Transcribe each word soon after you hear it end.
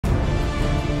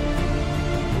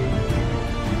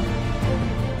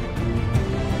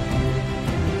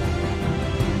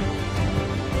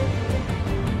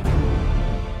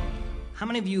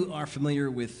many of you are familiar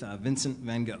with Vincent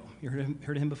van Gogh? You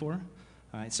heard of him before?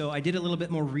 All right, so I did a little bit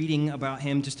more reading about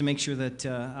him just to make sure that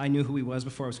I knew who he was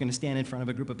before I was going to stand in front of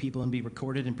a group of people and be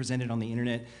recorded and presented on the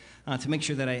internet, to make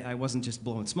sure that I wasn't just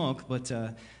blowing smoke. But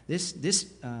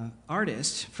this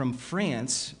artist from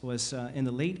France was in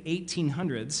the late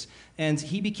 1800s, and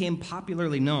he became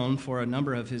popularly known for a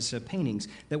number of his paintings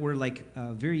that were like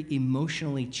very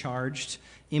emotionally charged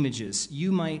images.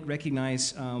 You might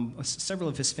recognize several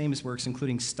of his famous works,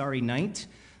 including Starry Night.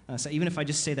 So even if I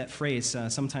just say that phrase,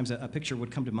 sometimes a picture would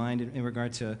come to mind in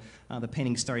regard to the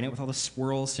painting Starry Night with all the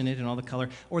swirls in it and all the color,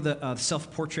 or the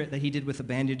self-portrait that he did with a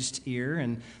bandaged ear.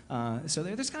 And so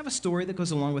there's kind of a story that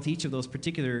goes along with each of those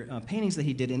particular paintings that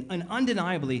he did. And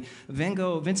undeniably,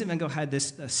 Vincent van Gogh had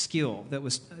this skill that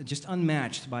was just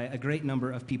unmatched by a great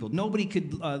number of people. Nobody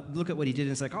could look at what he did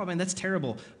and say, like, oh man, that's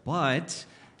terrible. But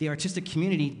the artistic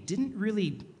community didn't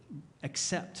really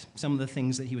accept some of the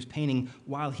things that he was painting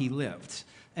while he lived.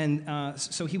 And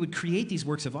so he would create these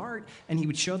works of art, and he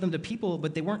would show them to people,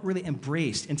 but they weren't really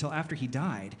embraced until after he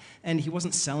died. And he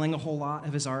wasn't selling a whole lot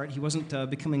of his art. He wasn't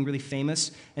becoming really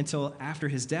famous until after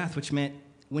his death, which meant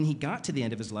when he got to the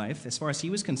end of his life, as far as he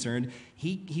was concerned,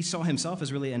 he saw himself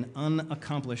as really an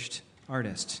unaccomplished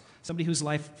artist, somebody whose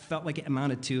life felt like it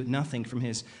amounted to nothing from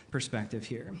his perspective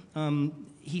here.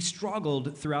 He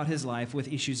struggled throughout his life with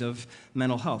issues of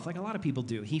mental health, like a lot of people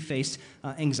do. He faced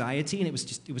anxiety, and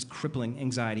it was crippling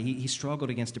anxiety. He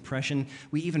struggled against depression.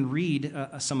 We even read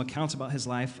some accounts about his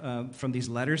life from these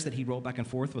letters that he wrote back and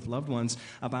forth with loved ones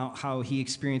about how he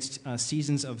experienced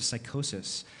seasons of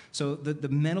psychosis. So the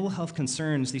mental health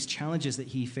concerns, these challenges that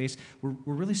he faced, were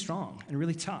really strong and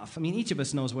really tough. I mean, each of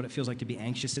us knows what it feels like to be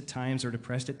anxious at times or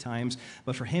depressed at times,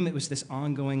 but for him, it was this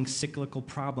ongoing cyclical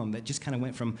problem that just kind of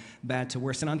went from bad to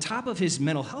worse. And on top of his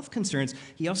mental health concerns,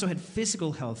 he also had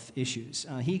physical health issues.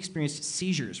 He experienced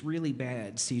seizures, really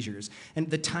bad seizures. And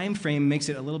the time frame makes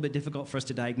it a little bit difficult for us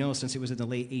to diagnose since it was in the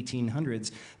late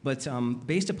 1800s. But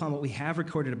based upon what we have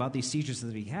recorded about these seizures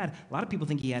that he had, a lot of people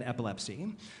think he had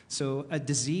epilepsy. So a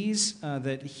disease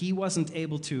that he wasn't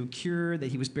able to cure,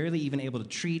 that he was barely even able to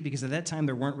treat, because at that time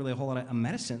there weren't really a whole lot of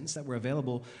medicines that were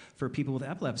available for people with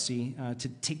epilepsy to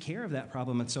take care of that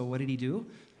problem. And so what did he do?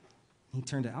 He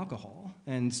turned to alcohol,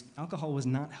 and alcohol was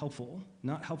not helpful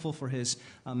for his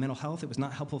mental health. It was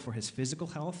not helpful for his physical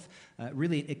health.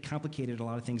 Really, it complicated a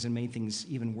lot of things and made things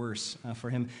even worse for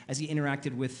him. As he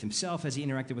interacted with himself, as he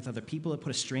interacted with other people, it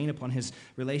put a strain upon his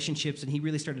relationships, and he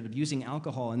really started abusing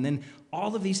alcohol. And then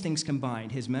all of these things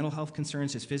combined, his mental health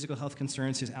concerns, his physical health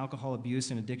concerns, his alcohol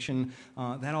abuse and addiction,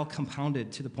 that all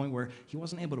compounded to the point where he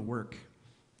wasn't able to work.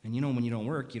 And you know, when you don't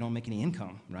work, you don't make any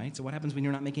income, right? So what happens when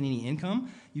you're not making any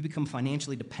income? You become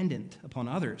financially dependent upon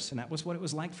others. And that was what it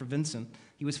was like for Vincent.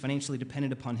 He was financially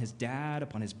dependent upon his dad,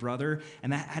 upon his brother,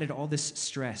 and that added all this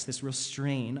stress, this real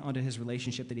strain onto his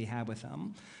relationship that he had with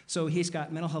them. So he's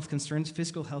got mental health concerns,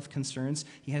 physical health concerns.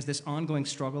 He has this ongoing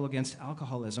struggle against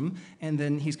alcoholism, and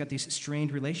then he's got these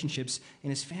strained relationships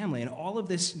in his family. And all of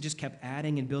this just kept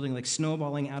adding and building, like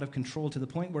snowballing out of control, to the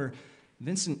point where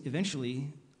Vincent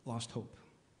eventually lost hope.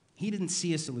 He didn't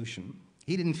see a solution.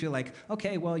 He didn't feel like,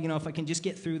 okay, well, you know, if I can just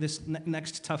get through this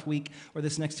next tough week or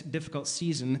this next difficult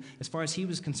season, as far as he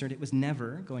was concerned, it was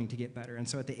never going to get better. And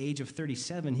so at the age of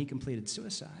 37, he completed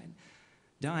suicide,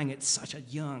 dying at such a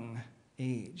young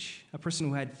age. A person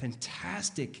who had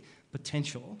fantastic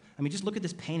potential. I mean, just look at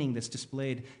this painting that's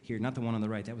displayed here. Not the one on the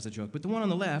right, that was a joke, but the one on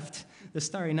the left, the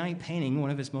Starry Night painting,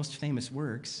 one of his most famous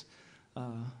works.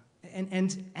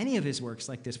 And any of his works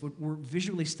like this were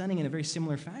visually stunning in a very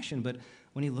similar fashion, but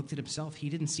when he looked at himself, he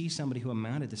didn't see somebody who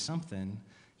amounted to something.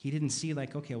 He didn't see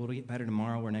like, okay, well, it'll get better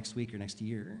tomorrow or next week or next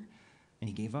year. And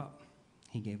he gave up.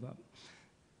 He gave up.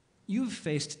 You've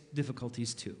faced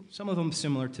difficulties too, some of them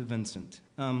similar to Vincent.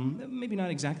 Maybe not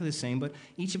exactly the same, but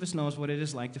each of us knows what it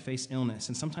is like to face illness.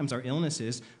 And sometimes our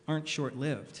illnesses aren't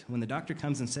short-lived. When the doctor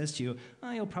comes and says to you,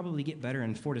 oh, you'll probably get better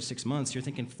in 4 to 6 months, you're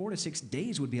thinking 4 to 6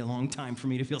 days would be a long time for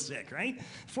me to feel sick, right?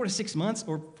 4 to 6 months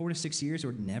or 4 to 6 years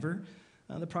or never.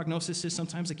 The prognosis is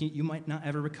sometimes like you might not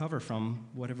ever recover from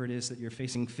whatever it is that you're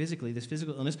facing physically, this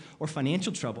physical illness or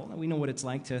financial trouble. We know what it's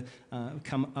like to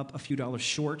come up a few dollars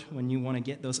short when you want to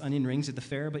get those onion rings at the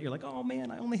fair, but you're like, oh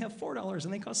man, I only have $4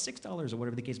 and they cost $6 or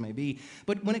whatever the case may be.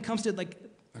 But when it comes to like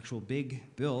actual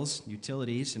big bills,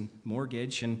 utilities and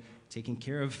mortgage and taking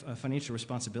care of financial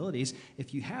responsibilities,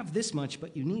 if you have this much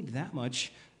but you need that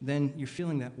much, then you're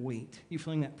feeling that weight, you're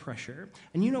feeling that pressure.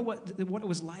 And you know what it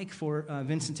was like for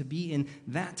Vincent to be in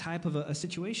that type of a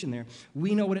situation there.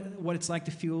 We know what it's like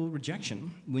to feel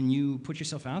rejection when you put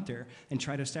yourself out there and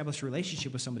try to establish a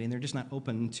relationship with somebody and they're just not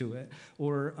open to it.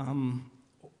 Or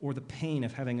or the pain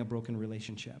of having a broken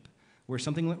relationship, where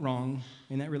something went wrong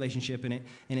in that relationship and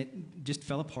it just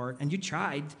fell apart, and you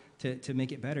tried to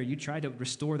make it better. You tried to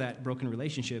restore that broken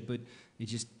relationship, but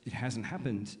it hasn't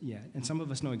happened yet. And some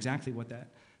of us know exactly what that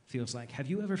feels like. Have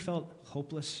you ever felt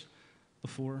hopeless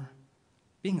before?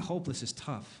 Being hopeless is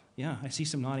tough. Yeah, I see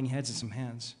some nodding heads and some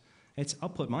hands. I'll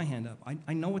put my hand up.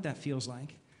 I know what that feels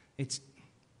like. It's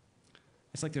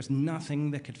like there's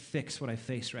nothing that could fix what I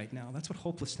face right now. That's what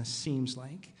hopelessness seems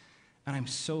like. And I'm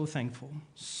so thankful,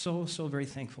 so very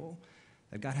thankful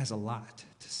that God has a lot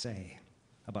to say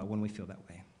about when we feel that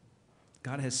way.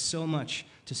 God has so much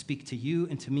to speak to you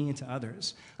and to me and to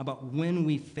others about when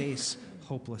we face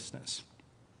hopelessness.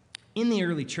 In the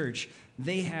early church,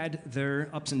 they had their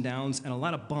ups and downs and a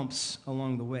lot of bumps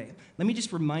along the way. Let me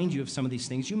just remind you of some of these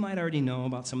things. You might already know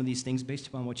about some of these things based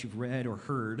upon what you've read or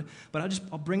heard, but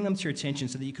I'll bring them to your attention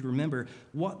so that you could remember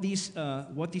what these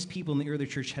people in the early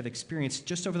church have experienced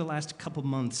just over the last couple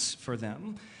months for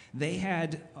them. They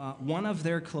had one of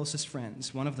their closest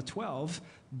friends, one of the 12,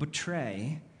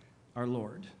 betray our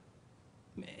Lord.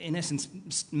 In essence,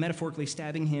 metaphorically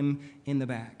stabbing him in the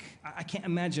back. I can't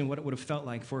imagine what it would have felt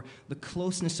like for the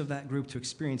closeness of that group to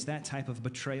experience that type of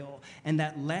betrayal. And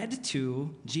that led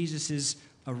to Jesus'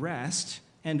 arrest.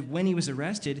 And when he was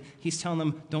arrested, he's telling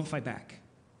them, don't fight back.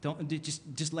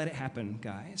 Just let it happen,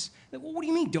 guys. Well, what do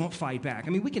you mean, don't fight back?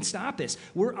 I mean, we can stop this.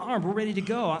 We're armed. We're ready to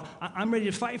go. I'm ready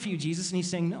to fight for you, Jesus. And he's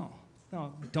saying, no,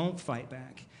 don't fight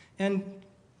back. And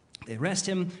they arrest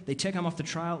him, they take him off the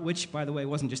trial, which, by the way,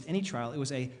 wasn't just any trial, it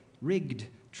was a rigged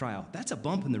trial. That's a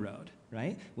bump in the road,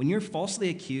 right? When you're falsely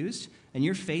accused and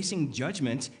you're facing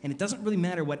judgment, and it doesn't really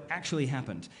matter what actually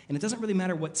happened, and it doesn't really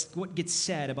matter what gets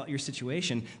said about your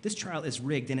situation, this trial is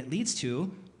rigged, and it leads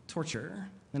to torture,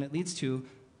 and it leads to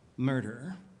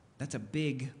murder. That's a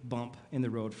big bump in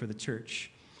the road for the church.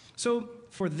 So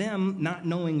for them, not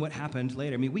knowing what happened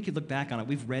later, I mean, we could look back on it.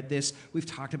 We've read this. We've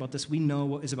talked about this. We know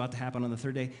what is about to happen on the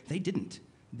third day. They didn't.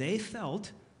 They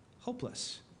felt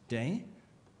hopeless day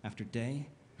after day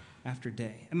after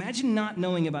day. Imagine not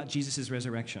knowing about Jesus'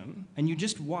 resurrection, and you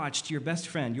just watched your best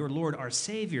friend, your Lord, our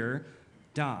Savior,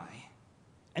 die.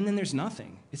 And then there's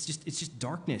nothing. It's just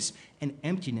darkness and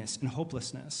emptiness and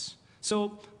hopelessness.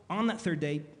 So on that third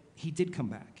day, he did come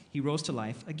back. He rose to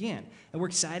life again. And we're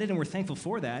excited and we're thankful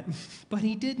for that, but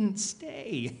he didn't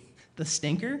stay. The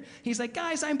stinker. He's like,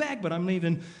 guys, I'm back, but I'm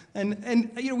leaving.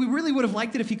 And we really would have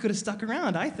liked it if he could have stuck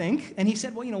around, I think. And he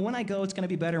said, well, when I go, it's going to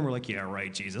be better. And we're like, yeah,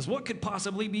 right, Jesus. What could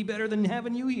possibly be better than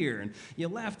having you here? And you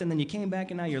left, and then you came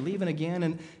back, and now you're leaving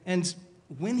again. And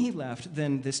when he left,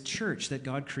 then this church that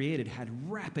God created had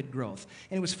rapid growth.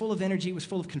 And it was full of energy. It was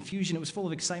full of confusion. It was full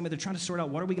of excitement. They're trying to sort out,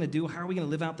 what are we going to do? How are we going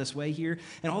to live out this way here?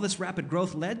 And all this rapid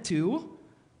growth led to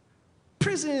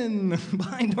prison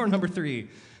behind door number 3.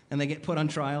 And they get put on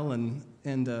trial, and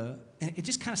it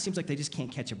just kind of seems like they just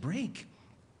can't catch a break.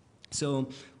 So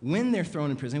when they're thrown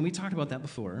in prison, we talked about that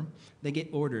before, they get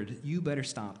ordered, you better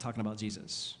stop talking about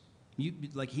Jesus.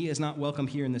 He is not welcome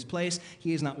here in this place.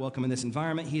 He is not welcome in this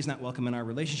environment. He is not welcome in our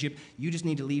relationship. You just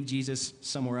need to leave Jesus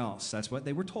somewhere else. That's what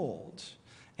they were told.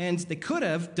 And they could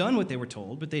have done what they were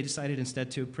told, but they decided instead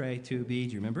to pray to be,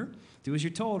 do you remember? Do as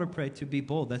you're told or pray to be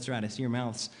bold. That's right. I see your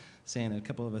mouths saying, a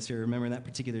couple of us here remember that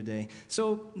particular day.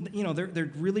 So,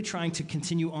 they're really trying to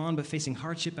continue on, but facing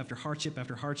hardship after hardship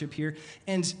after hardship here.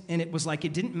 And it was like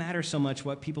it didn't matter so much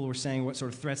what people were saying, what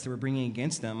sort of threats they were bringing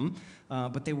against them,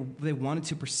 but they wanted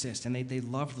to persist, and they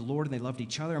loved the Lord, and they loved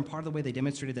each other, and part of the way they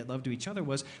demonstrated that love to each other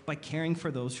was by caring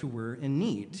for those who were in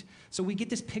need. So we get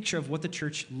this picture of what the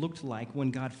church looked like when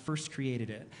God first created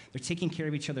it. They're taking care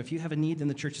of each other. If you have a need, then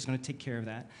the church is going to take care of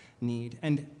that need.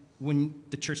 And when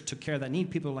the church took care of that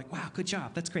need, people were like, wow, good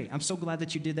job. That's great. I'm so glad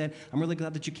that you did that. I'm really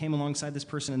glad that you came alongside this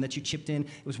person and that you chipped in.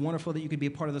 It was wonderful that you could be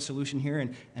a part of the solution here.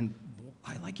 And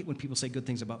I like it when people say good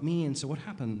things about me. And so what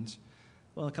happened?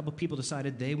 Well, a couple of people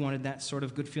decided they wanted that sort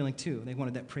of good feeling too. They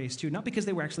wanted that praise too. Not because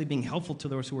they were actually being helpful to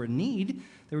those who were in need.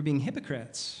 They were being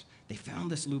hypocrites. They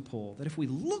found this loophole that if we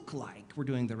look like we're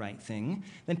doing the right thing,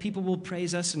 then people will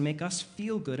praise us and make us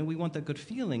feel good, and we want that good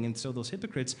feeling. And so those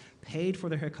hypocrites paid for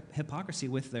their hypocrisy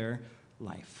with their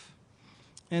life.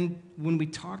 And when we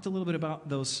talked a little bit about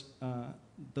those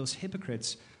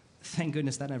hypocrites, thank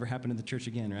goodness that never happened in the church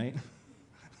again, right?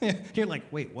 You're like,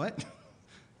 wait, what?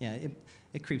 Yeah,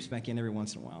 it creeps back in every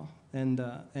once in a while.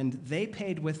 And they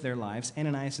paid with their lives.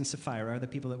 Ananias and Sapphira are the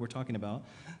people that we're talking about.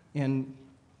 And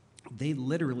they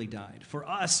literally died. For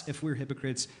us, if we're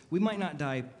hypocrites, we might not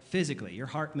die physically. Your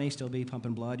heart may still be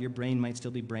pumping blood. Your brain might still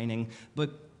be braining.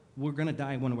 But we're going to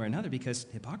die one way or another because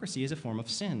hypocrisy is a form of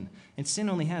sin. And sin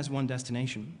only has one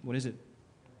destination. What is it?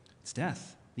 It's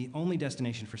death. The only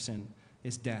destination for sin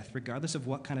is death, regardless of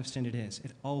what kind of sin it is.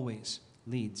 It always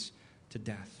leads to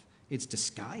death. It's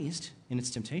disguised in its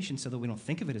temptation so that we don't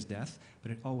think of it as death,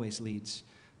 but it always leads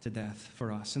to death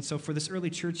for us. And so for this early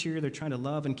church here, they're trying to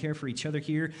love and care for each other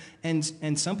here, and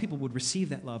some people would receive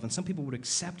that love, and some people would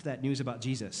accept that news about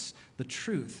Jesus, the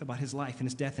truth about his life and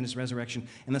his death and his resurrection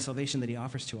and the salvation that he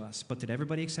offers to us. But did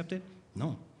everybody accept it?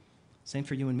 No. Same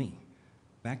for you and me.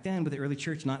 Back then, with the early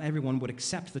church, not everyone would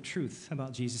accept the truth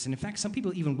about Jesus. And in fact, some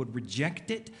people even would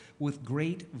reject it with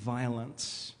great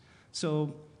violence.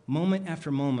 So moment after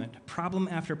moment, problem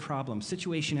after problem,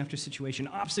 situation after situation,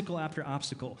 obstacle after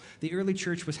obstacle, the early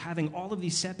church was having all of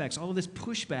these setbacks, all of this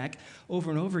pushback over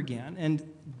and over again. And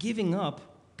giving up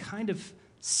kind of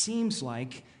seems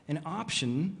like an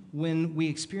option when we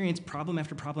experience problem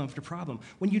after problem after problem.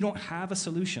 When you don't have a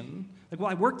solution. Like, well,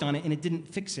 I worked on it and it didn't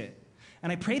fix it.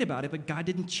 And I prayed about it, but God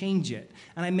didn't change it.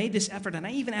 And I made this effort, and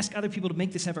I even asked other people to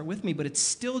make this effort with me, but it's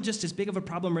still just as big of a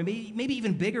problem, or maybe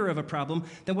even bigger of a problem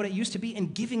than what it used to be.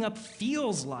 And giving up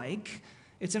feels like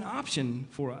it's an option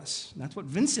for us. And that's what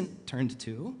Vincent turned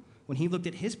to when he looked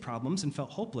at his problems and felt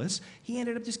hopeless. He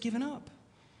ended up just giving up.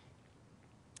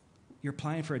 You're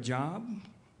applying for a job,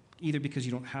 either because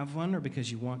you don't have one or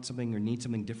because you want something or need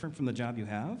something different from the job you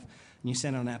have. And you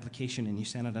send out an application, and you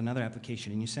send out another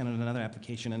application, and you send out another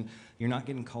application, and you're not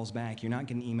getting calls back, you're not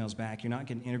getting emails back, you're not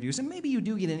getting interviews, and maybe you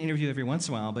do get an interview every once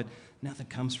in a while, but nothing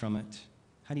comes from it.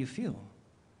 How do you feel?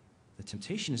 The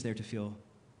temptation is there to feel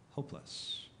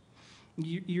hopeless.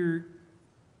 You're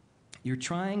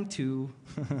trying to,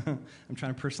 I'm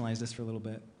trying to personalize this for a little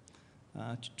bit,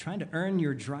 trying to earn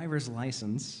your driver's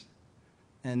license.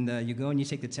 And you go and you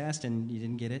take the test and you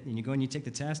didn't get it. And you go and you take the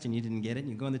test and you didn't get it. And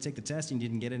you go and take the test and you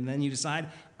didn't get it. And then you decide,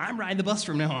 I'm riding the bus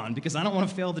from now on because I don't want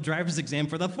to fail the driver's exam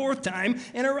for the 4th time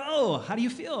in a row. How do you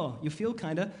feel? You feel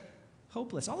kind of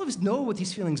hopeless. All of us know what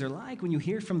these feelings are like. When you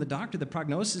hear from the doctor, the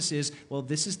prognosis is, well,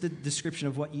 this is the description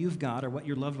of what you've got or what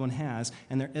your loved one has,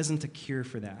 and there isn't a cure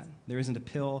for that. There isn't a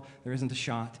pill. There isn't a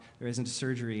shot. There isn't a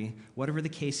surgery. Whatever the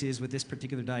case is with this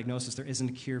particular diagnosis, there isn't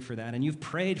a cure for that. And you've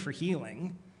prayed for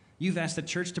healing. You've asked the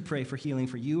church to pray for healing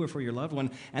for you or for your loved one,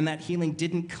 and that healing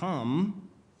didn't come.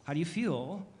 How do you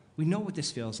feel? We know what this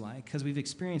feels like because we've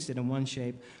experienced it in one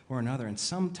shape or another, and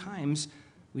sometimes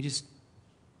we just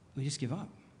give up.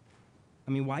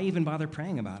 I mean, why even bother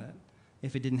praying about it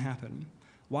if it didn't happen?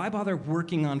 Why bother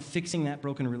working on fixing that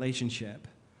broken relationship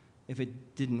if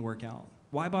it didn't work out?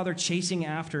 Why bother chasing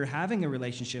after having a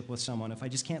relationship with someone if I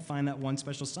just can't find that one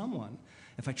special someone?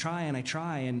 If I try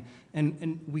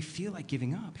and we feel like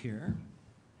giving up here.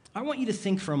 I want you to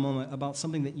think for a moment about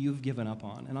something that you've given up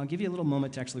on. And I'll give you a little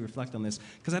moment to actually reflect on this,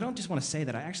 because I don't just want to say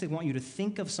that. I actually want you to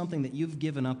think of something that you've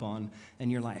given up on in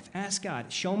your life. Ask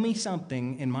God, show me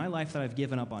something in my life that I've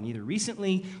given up on, either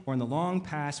recently or in the long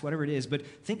past, whatever it is. But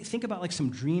think about like some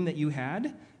dream that you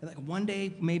had. Like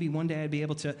maybe one day I'd be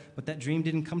able to, but that dream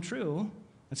didn't come true.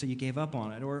 And so you gave up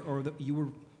on it. Or you were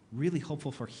really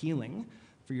hopeful for healing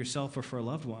for yourself or for a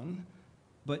loved one,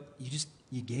 but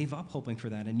you gave up hoping for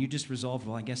that, and you just resolved,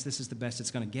 well, I guess this is the best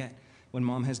it's going to get when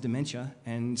mom has dementia,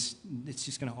 and it's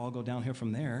just going to all go downhill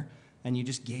from there, and you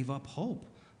just gave up hope.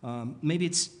 Maybe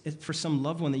it's for some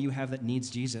loved one that you have that needs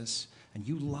Jesus, and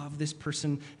you love this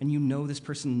person, and you know this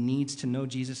person needs to know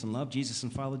Jesus and love Jesus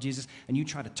and follow Jesus, and you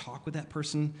try to talk with that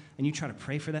person, and you try to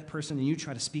pray for that person, and you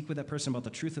try to speak with that person about the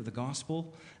truth of the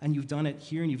gospel, and you've done it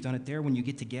here and you've done it there when you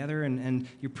get together, and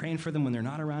you're praying for them when they're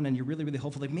not around, and you're really, really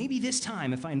hopeful. Like, maybe this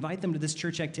time, if I invite them to this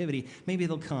church activity, maybe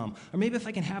they'll come. Or maybe if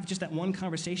I can have just that one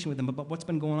conversation with them about what's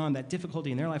been going on, that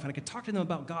difficulty in their life, and I can talk to them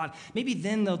about God, maybe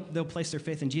then they'll place their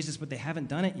faith in Jesus, but they haven't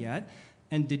done it yet.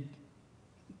 And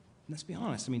let's be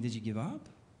honest, I mean, did you give up?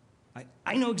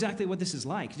 I know exactly what this is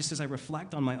like, just as I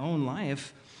reflect on my own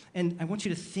life, and I want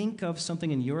you to think of something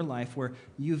in your life where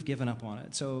you've given up on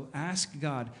it. So ask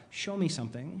God, show me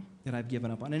something that I've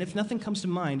given up on. And if nothing comes to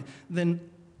mind, then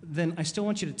I still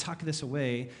want you to tuck this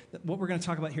away, what we're going to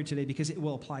talk about here today, because it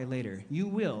will apply later. You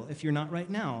will, if you're not right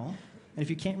now, and if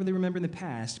you can't really remember in the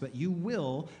past, but you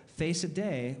will face a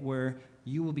day where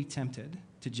you will be tempted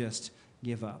to just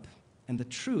give up. And the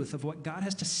truth of what God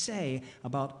has to say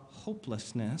about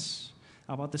hopelessness,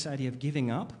 about this idea of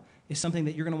giving up, is something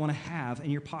that you're going to want to have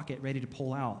in your pocket ready to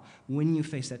pull out when you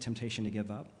face that temptation to give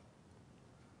up.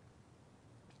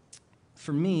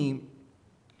 For me,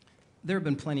 there have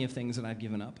been plenty of things that I've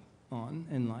given up on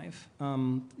in life.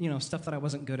 Stuff that I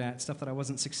wasn't good at, stuff that I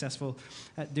wasn't successful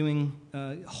at doing,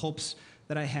 hopes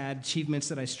that I had, achievements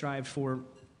that I strived for.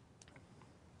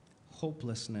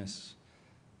 Hopelessness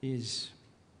is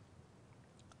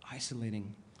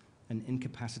isolating and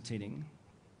incapacitating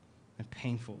and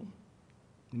painful.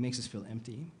 It makes us feel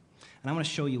empty. And I want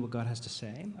to show you what God has to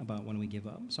say about when we give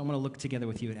up. So I want to look together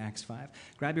with you at Acts 5.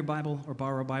 Grab your Bible or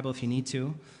borrow a Bible if you need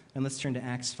to, and let's turn to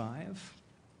Acts 5.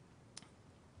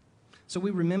 So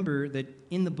we remember that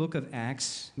in the book of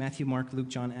Acts, Matthew, Mark, Luke,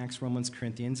 John, Acts, Romans,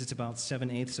 Corinthians, it's about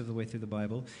 7/8 of the way through the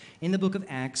Bible. In the book of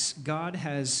Acts, God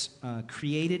has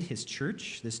created his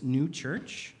church, this new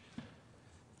church.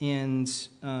 And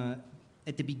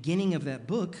at the beginning of that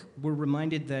book, we're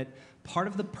reminded that part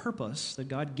of the purpose that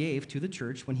God gave to the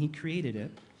church when he created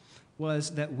it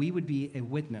was that we would be a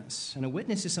witness. And a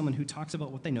witness is someone who talks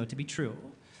about what they know to be true.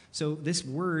 So this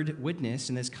word witness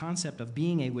and this concept of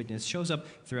being a witness shows up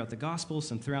throughout the Gospels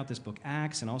and throughout this book,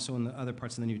 Acts, and also in the other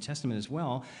parts of the New Testament as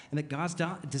well. And that God's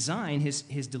design,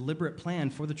 his deliberate plan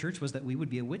for the church was that we would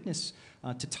be a witness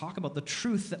to talk about the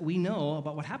truth that we know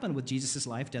about what happened with Jesus'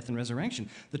 life, death, and resurrection.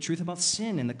 The truth about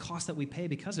sin and the cost that we pay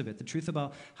because of it. The truth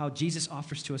about how Jesus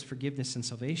offers to us forgiveness and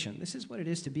salvation. This is what it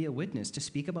is to be a witness, to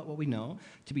speak about what we know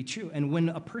to be true. And when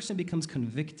a person becomes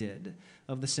convicted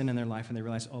of the sin in their life and they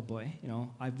realize, oh boy,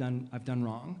 I've done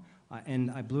wrong,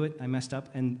 and I blew it, I messed up,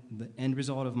 and the end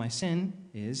result of my sin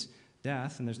is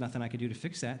death, and there's nothing I could do to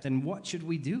fix that, then what should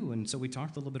we do? And so we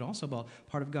talked a little bit also about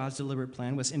part of God's deliberate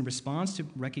plan was in response to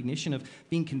recognition of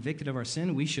being convicted of our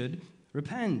sin, we should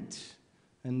repent.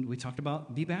 And we talked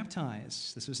about be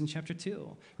baptized. This was in chapter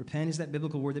 2. Repent is that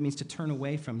biblical word that means to turn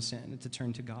away from sin and to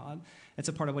turn to God. It's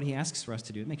a part of what he asks for us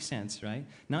to do. It makes sense, right?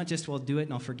 Not just, well, do it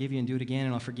and I'll forgive you and do it again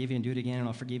and I'll forgive you and do it again and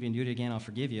I'll forgive you and do it again and I'll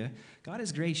forgive you. God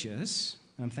is gracious,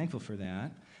 and I'm thankful for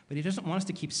that. But he doesn't want us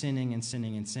to keep sinning and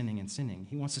sinning and sinning and sinning.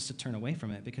 He wants us to turn away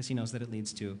from it because he knows that it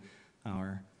leads to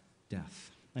our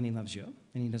death. And he loves you,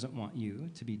 and he doesn't want you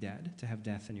to be dead, to have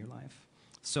death in your life.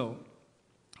 So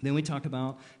then we talk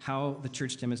about how the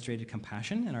church demonstrated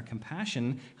compassion, and our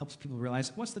compassion helps people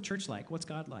realize, what's the church like? What's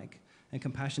God like? And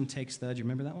compassion takes do you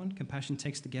remember that one? Compassion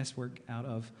takes the guesswork out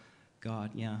of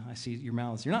God. Yeah, I see your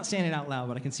mouths. You're not saying it out loud,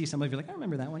 but I can see some of you like, I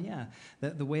remember that one, yeah.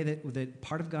 The way that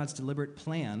part of God's deliberate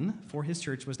plan for his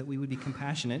church was that we would be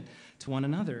compassionate to one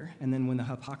another. And then when the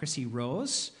hypocrisy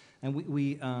rose, and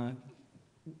we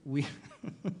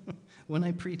when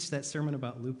I preached that sermon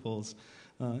about loopholes,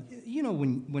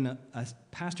 when a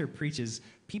pastor preaches,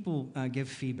 people give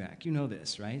feedback. You know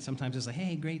this, right? Sometimes it's like,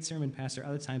 hey, great sermon, pastor.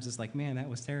 Other times it's like, man, that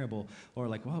was terrible. Or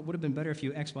like, well, it would have been better if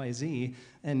you X, Y, Z.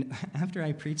 And after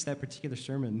I preached that particular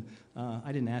sermon,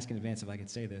 I didn't ask in advance if I could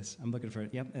say this. I'm looking for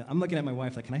it. Yep. I'm looking at my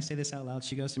wife like, can I say this out loud?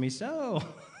 She goes to me, so...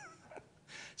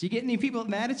 Did you get any people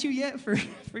mad at you yet for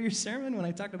your sermon when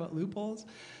I talked about loopholes?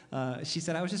 She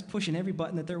said, I was just pushing every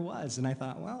button that there was. And I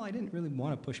thought, well, I didn't really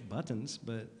want to push buttons,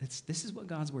 but this is what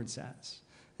God's word says.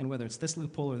 And whether it's this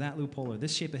loophole or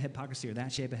this shape of hypocrisy or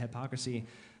that shape of hypocrisy,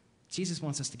 Jesus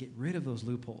wants us to get rid of those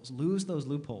loopholes, lose those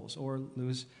loopholes, or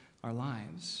lose our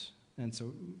lives. And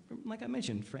so, like I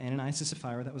mentioned, for Ananias and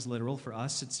Sapphira, that was literal. For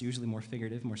us, it's usually more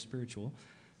figurative, more spiritual,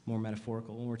 more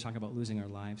metaphorical when we're talking about losing our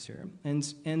lives here.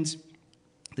 And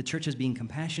the church is being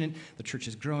compassionate, the church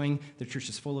is growing, the church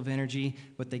is full of energy,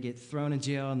 but they get thrown in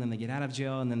jail, and then they get out of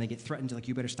jail, and then they get threatened to, like,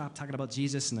 you better stop talking about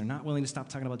Jesus, and they're not willing to stop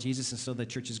talking about Jesus, and so the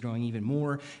church is growing even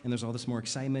more, and there's all this more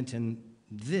excitement, and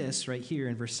this right here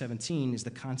in verse 17 is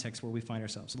the context where we find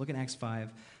ourselves. So look at Acts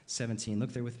 5:17.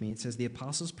 Look there with me. It says, the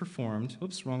apostles performed,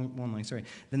 wrong line, sorry.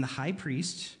 Then the high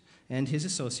priest and his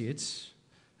associates,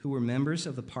 who were members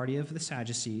of the party of the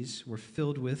Sadducees, were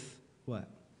filled with what?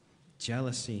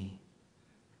 Jealousy.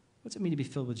 What's it mean to be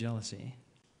filled with jealousy?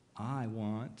 I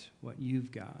want what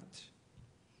you've got.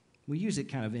 We use it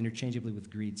kind of interchangeably with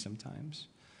greed sometimes.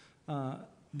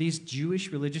 These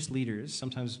Jewish religious leaders,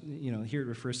 sometimes, here it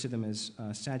refers to them as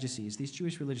Sadducees. These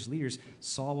Jewish religious leaders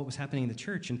saw what was happening in the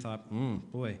church and thought,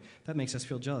 boy, that makes us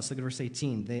feel jealous. Look at verse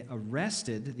 18. They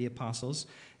arrested the apostles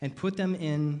and put them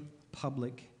in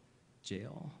public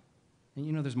jail.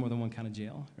 And there's more than one kind of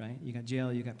jail, right? You got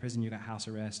jail, you got prison, you got house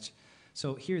arrest.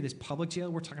 So here, this public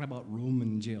jail, we're talking about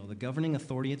Roman jail. The governing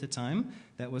authority at the time,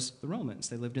 that was the Romans.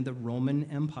 They lived in the Roman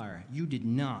Empire. You did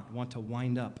not want to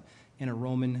wind up in a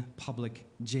Roman public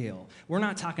jail. We're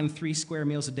not talking 3 square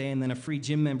meals a day and then a free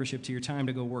gym membership to your time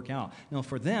to go work out. No,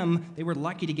 for them, they were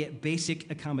lucky to get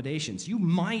basic accommodations. You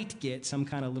might get some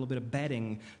kind of little bit of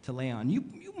bedding to lay on. You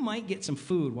might get some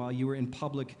food while you were in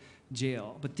public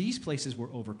jail. But these places were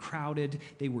overcrowded,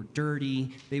 they were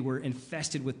dirty, they were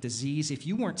infested with disease. If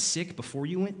you weren't sick before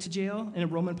you went to jail, in a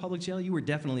Roman public jail, you were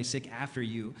definitely sick after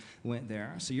you went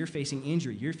there. So you're facing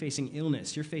injury, you're facing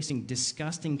illness, you're facing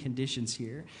disgusting conditions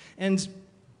here. And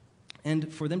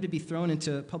for them to be thrown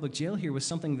into public jail here was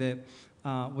something that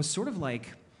was sort of like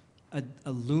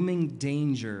a looming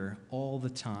danger all the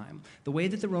time. The way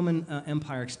that the Roman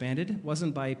Empire expanded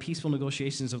wasn't by peaceful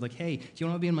negotiations of like, hey, do you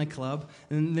want to be in my club?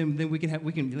 And then we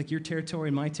can like your territory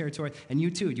and my territory, and you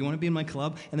too. Do you want to be in my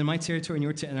club? And then my territory and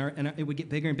your territory, and it would get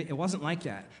bigger and bigger. It wasn't like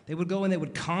that. They would go and they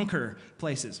would conquer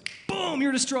places. Boom,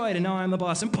 you're destroyed, and now I'm the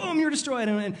boss. And boom, you're destroyed.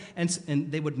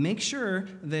 And they would make sure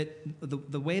that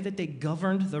the way that they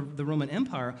governed the Roman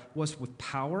Empire was with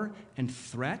power and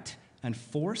threat and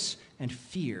force and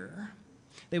fear.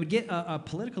 They would get a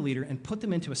political leader and put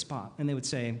them into a spot, and they would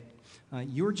say,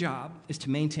 your job is to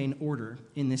maintain order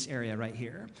in this area right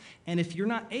here. And if you're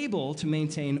not able to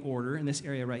maintain order in this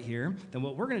area right here, then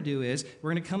what we're going to do is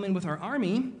we're going to come in with our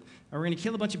army, and we're going to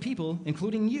kill a bunch of people,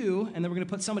 including you, and then we're going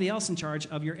to put somebody else in charge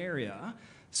of your area.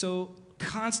 So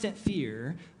constant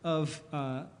fear of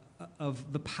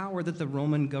the power that the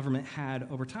Roman government had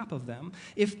over top of them.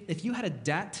 If you had a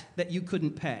debt that you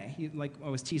couldn't pay, like I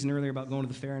was teasing earlier about going to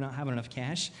the fair and not having enough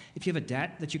cash, if you have a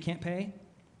debt that you can't pay,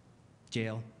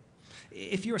 jail.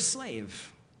 If you're a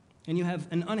slave and you have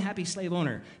an unhappy slave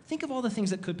owner, think of all the things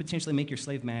that could potentially make your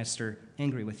slave master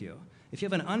angry with you. If you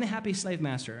have an unhappy slave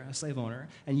master, a slave owner,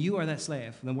 and you are that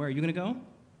slave, then where are you going to go?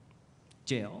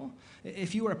 Jail.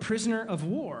 If you are a prisoner of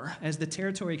war as the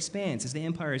territory expands, as the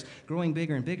empire is growing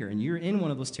bigger and bigger, and you're in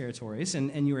one of those territories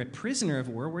and you're a prisoner of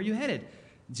war, where are you headed?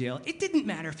 Jail. It didn't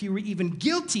matter if you were even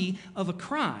guilty of a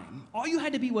crime. All you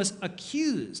had to be was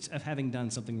accused of having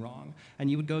done something wrong. And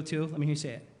you would go to, let me hear you say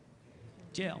it,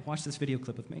 jail. Watch this video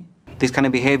clip with me. This kind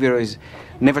of behavior is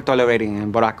never tolerated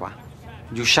in Boracua.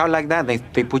 You shout like that,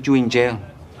 they put you in jail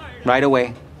right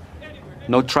away.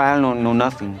 No trial, no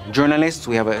nothing. Journalists,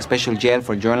 we have a special jail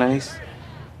for journalists.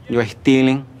 You're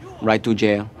stealing, right to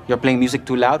jail. You're playing music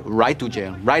too loud, right to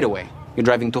jail, right away. You're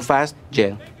driving too fast,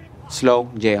 jail. Slow,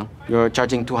 jail. You're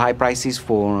charging too high prices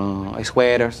for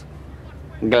sweaters,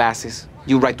 glasses,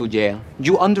 you right to jail.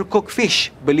 You undercook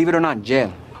fish, believe it or not,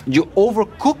 jail. You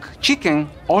overcook chicken,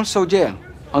 also jail.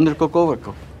 Undercook,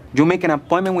 overcook. You make an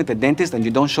appointment with the dentist and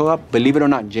you don't show up, believe it or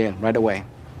not, jail, right away.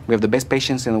 We have the best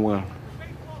patients in the world.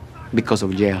 Because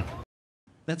of jail.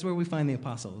 That's where we find the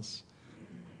apostles.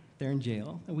 They're in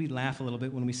jail. And we laugh a little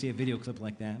bit when we see a video clip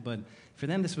like that, but for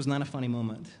them, this was not a funny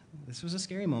moment. This was a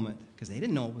scary moment because they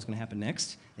didn't know what was going to happen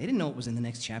next. They didn't know what was in the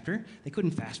next chapter. They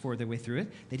couldn't fast forward their way through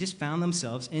it. They just found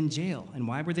themselves in jail. And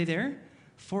why were they there?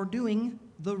 For doing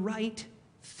the right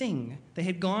thing. They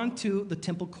had gone to the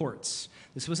temple courts.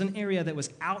 This was an area that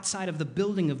was outside of the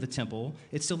building of the temple.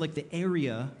 It's still like the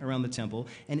area around the temple.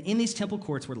 And in these temple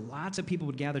courts where lots of people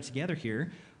would gather together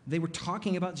here, they were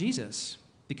talking about Jesus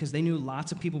because they knew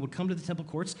lots of people would come to the temple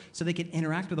courts so they could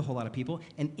interact with a whole lot of people.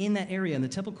 And in that area, in the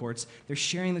temple courts, they're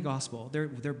sharing the gospel.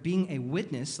 They're being a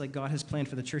witness like God has planned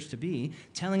for the church to be,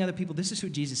 telling other people, this is who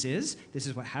Jesus is, this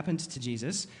is what happened to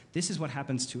Jesus, this is what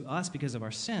happens to us because of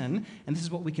our sin, and this is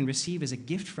what we can receive as a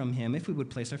gift from him if we would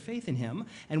place our faith in him.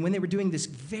 And when they were doing this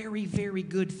very, very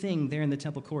good thing there in the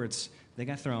temple courts, they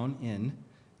got thrown in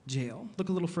jail. Look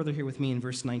a little further here with me in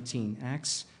verse 19,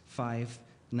 Acts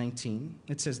 5:19.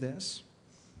 It says this.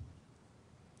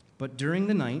 But during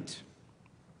the night,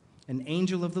 an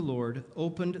angel of the Lord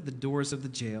opened the doors of the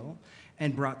jail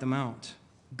and brought them out.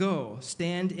 Go,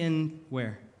 stand in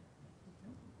where?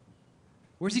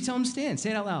 Where's he telling them to stand?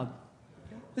 Say it out loud.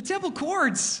 The temple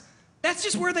courts. That's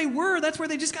just where they were. That's where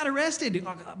they just got arrested.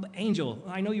 Angel,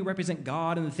 I know you represent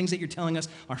God and the things that you're telling us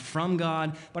are from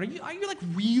God, but are you like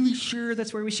really sure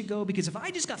that's where we should go? Because if I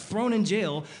just got thrown in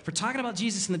jail for talking about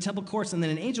Jesus in the temple courts and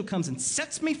then an angel comes and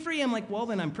sets me free, I'm like, well,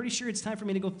 then I'm pretty sure it's time for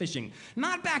me to go fishing.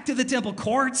 Not back to the temple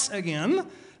courts again.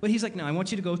 But he's like, no, I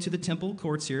want you to go to the temple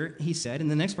courts here, he said.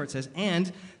 And the next part says,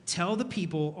 and tell the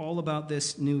people all about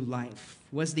this new life.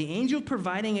 Was the angel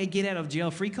providing a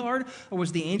get-out-of-jail-free card, or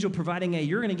was the angel providing a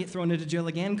you're going to get thrown into jail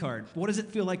again card? What does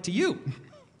it feel like to you?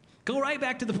 Go right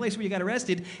back to the place where you got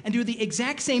arrested and do the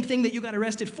exact same thing that you got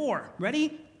arrested for.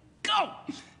 Ready? Go!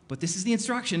 But this is the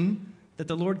instruction that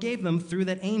the Lord gave them through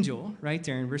that angel right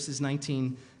there in verses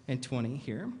 19 and 20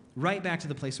 here, right back to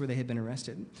the place where they had been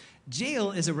arrested.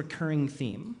 Jail is a recurring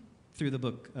theme through the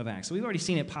book of Acts. So we've already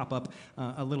seen it pop up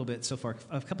a little bit so far,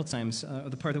 a couple times,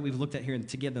 the part that we've looked at here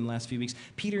together in the last few weeks.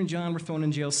 Peter and John were thrown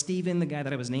in jail. Stephen, the guy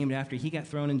that I was named after, he got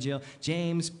thrown in jail.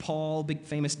 James, Paul, big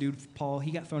famous dude, Paul,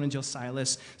 he got thrown in jail.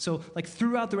 Silas. So like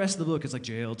throughout the rest of the book, it's like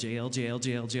jail, jail, jail,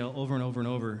 jail, jail, over and over and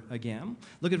over again.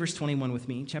 Look at verse 21 with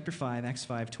me, chapter 5, Acts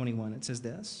 5:21. It says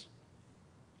this.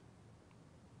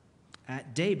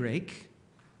 At daybreak,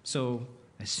 so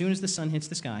as soon as the sun hits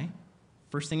the sky,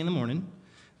 first thing in the morning,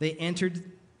 they entered.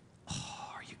 Oh,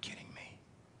 are you kidding me?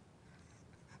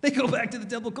 They go back to the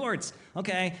temple courts.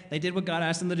 Okay, they did what God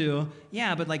asked them to do.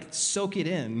 Yeah, but like soak it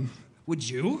in. Would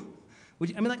you?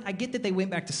 I get that they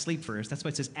went back to sleep first. That's why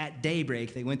it says at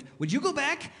daybreak they went. Would you go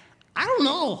back? I don't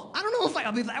know. I don't know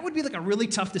if that would be like a really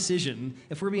tough decision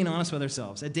if we're being honest with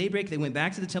ourselves. At daybreak, they went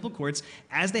back to the temple courts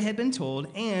as they had been told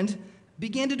and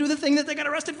began to do the thing that they got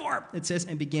arrested for. It says,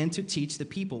 and began to teach the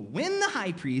people. When the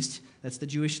high priest, that's the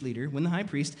Jewish leader, when the high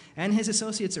priest and his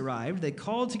associates arrived, they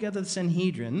called together the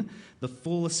Sanhedrin, the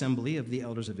full assembly of the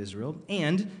elders of Israel,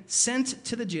 and sent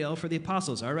to the jail for the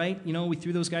apostles. All right, we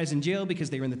threw those guys in jail because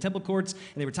they were in the temple courts,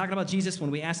 and they were talking about Jesus when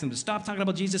we asked them to stop talking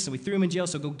about Jesus, and we threw them in jail,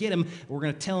 so go get them, and we're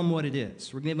going to tell them what it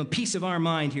is. We're going to give them a piece of our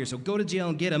mind here, so go to jail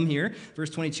and get them here.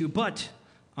 Verse 22, but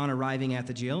on arriving at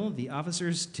the jail, the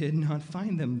officers did not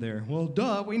find them there. Well,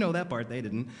 duh, we know that part. They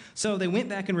didn't. So they went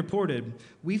back and reported,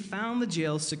 we found the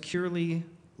jail securely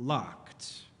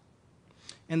locked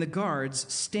and the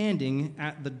guards standing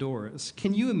at the doors.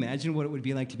 Can you imagine what it would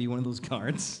be like to be one of those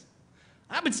guards?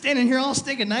 I've been standing here all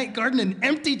stinking night guarding an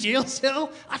empty jail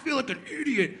cell. I feel like an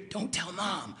idiot. Don't tell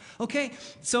Mom. Okay,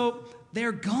 so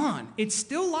they're gone. It's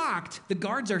still locked. The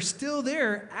guards are still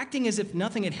there, acting as if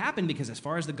nothing had happened, because as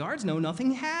far as the guards know,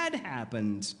 nothing had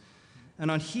happened. And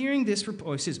on hearing this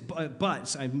report, it says,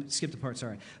 but I skipped a part,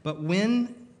 sorry. But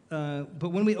when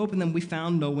we opened them, we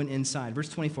found no one inside. Verse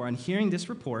 24, on hearing this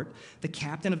report, the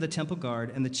captain of the temple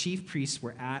guard and the chief priests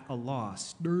were at a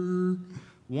loss,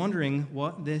 wondering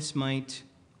what this might,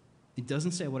 it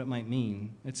doesn't say what it might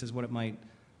mean. It says what it might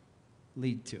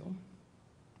lead to.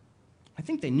 I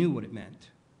think they knew what it meant.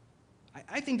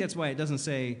 I think that's why it doesn't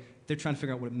say they're trying to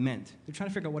figure out what it meant. They're trying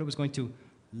to figure out what it was going to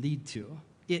lead to.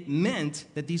 It meant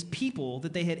that these people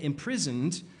that they had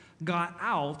imprisoned got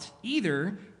out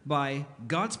either by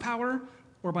God's power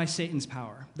or by Satan's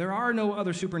power. There are no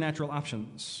other supernatural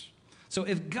options. So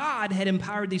if God had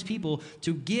empowered these people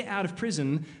to get out of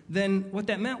prison, then what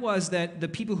that meant was that the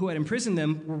people who had imprisoned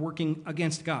them were working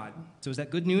against God. So is that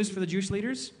good news for the Jewish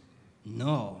leaders?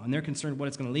 No, and they're concerned what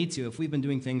it's going to lead to if we've been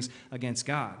doing things against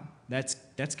God. That's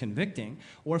convicting.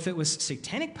 Or if it was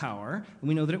satanic power, and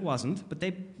we know that it wasn't, but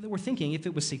they were thinking if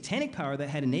it was satanic power that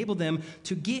had enabled them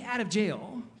to get out of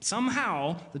jail,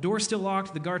 somehow the door's still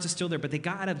locked, the guards are still there, but they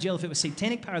got out of jail. If it was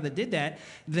satanic power that did that,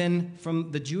 then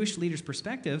from the Jewish leaders'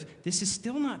 perspective, this is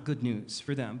still not good news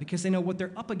for them, because they know what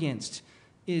they're up against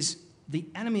is the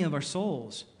enemy of our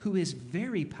souls, who is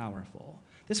very powerful.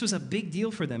 This was a big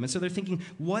deal for them. And so they're thinking,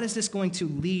 what is this going to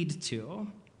lead to?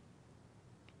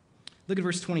 Look at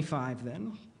verse 25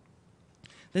 then.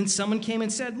 Then someone came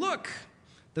and said, look,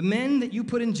 the men that you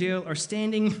put in jail are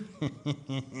standing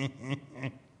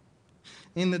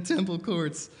in the temple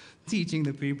courts teaching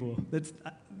the people.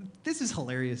 This is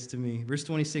hilarious to me. Verse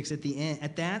 26,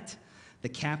 at that, the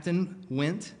captain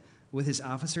went with his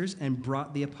officers and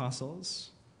brought the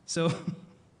apostles. So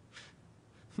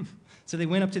they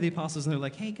went up to the apostles and they're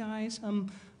like, hey guys,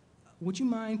 would you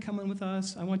mind coming with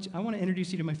us? I want to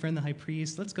introduce you to my friend the high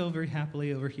priest. Let's go very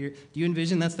happily over here. Do you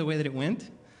envision that's the way that it went?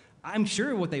 I'm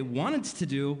sure what they wanted to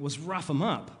do was rough them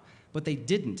up, but they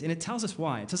didn't. And it tells us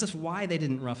why. It tells us why they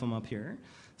didn't rough them up here.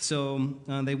 So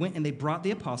they went and they brought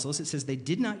the apostles. It says they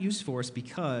did not use force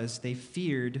because they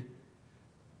feared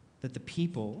that the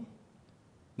people,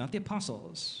 not the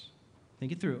apostles,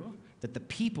 think it through, that the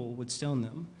people would stone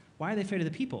them. Why are they afraid of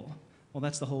the people? Well,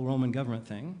 that's the whole Roman government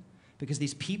thing. Because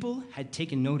these people had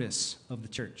taken notice of the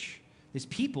church. These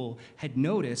people had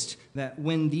noticed that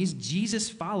when these Jesus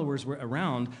followers were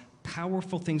around,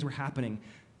 powerful things were happening.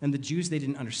 And the Jews, they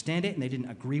didn't understand it and they didn't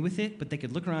agree with it, but they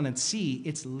could look around and see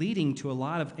it's leading to a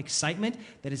lot of excitement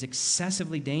that is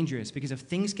excessively dangerous. Because if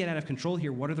things get out of control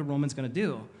here, what are the Romans going to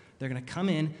do? They're going to come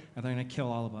in and they're going to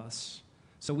kill all of us.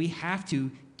 So we have to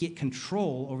get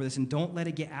control over this and don't let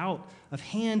it get out of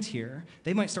hand here.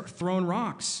 They might start throwing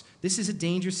rocks. This is a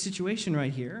dangerous situation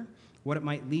right here, what it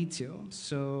might lead to.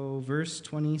 So verse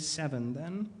 27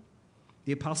 then.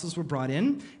 The apostles were brought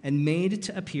in and made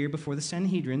to appear before the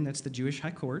Sanhedrin, that's the Jewish high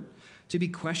court, to be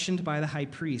questioned by the high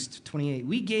priest. 28,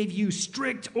 we gave you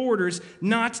strict orders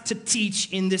not to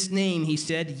teach in this name, he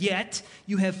said, yet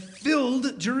you have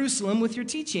filled Jerusalem with your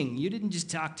teaching. You didn't just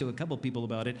talk to a couple people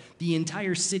about it. The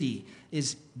entire city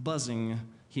is buzzing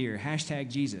here. Hashtag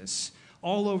Jesus.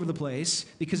 All over the place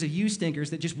because of you stinkers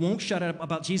that just won't shut up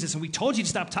about Jesus. And we told you to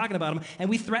stop talking about him. And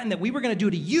we threatened that we were going to do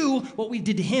to you what we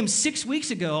did to him 6 weeks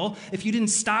ago if you didn't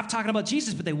stop talking about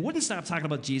Jesus. But they wouldn't stop talking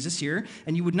about Jesus here.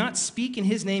 And you would not speak in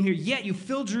his name here. Yet you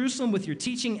fill Jerusalem with your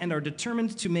teaching and are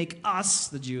determined to make us,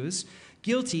 the Jews,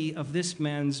 guilty of this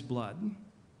man's blood.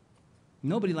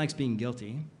 Nobody likes being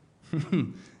guilty.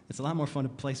 It's a lot more fun to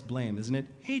place blame, isn't it?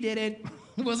 He did it.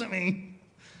 It wasn't me.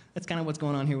 That's kind of what's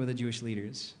going on here with the Jewish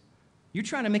leaders. You're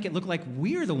trying to make it look like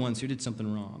we're the ones who did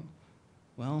something wrong.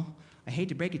 Well, I hate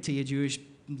to break it to you, Jewish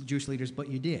Jewish leaders, but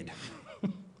you did.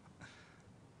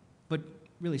 But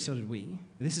really, so did we.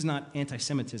 This is not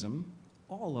anti-Semitism.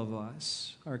 All of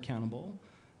us are accountable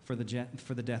for the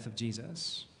death of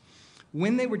Jesus.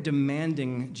 When they were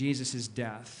demanding Jesus'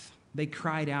 death, they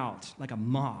cried out like a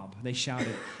mob. They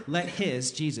shouted, let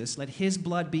his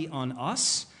blood be on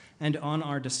us and on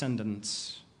our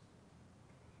descendants.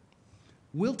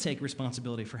 We'll take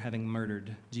responsibility for having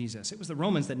murdered Jesus. It was the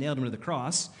Romans that nailed him to the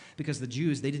cross because the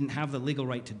Jews, they didn't have the legal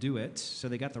right to do it, so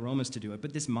they got the Romans to do it.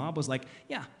 But this mob was like,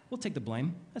 yeah, we'll take the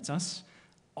blame. That's us.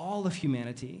 All of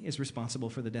humanity is responsible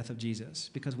for the death of Jesus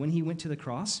because when he went to the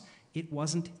cross, it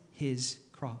wasn't his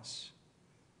cross.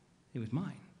 It was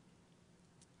mine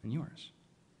and yours.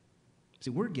 See,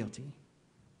 we're guilty.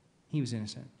 He was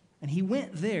innocent. And he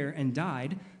went there and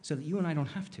died so that you and I don't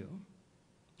have to.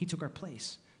 He took our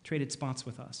place, traded spots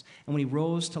with us. And when he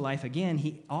rose to life again,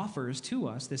 he offers to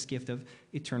us this gift of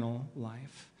eternal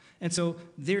life. And so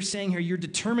they're saying here, you're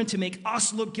determined to make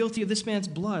us look guilty of this man's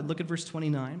blood. Look at verse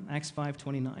 29, Acts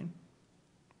 5:29.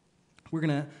 We're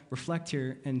going to reflect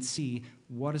here and see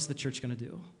what is the church going to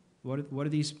do. What are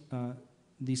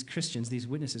these Christians, these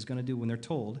witnesses, going to do when they're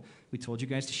told, we told you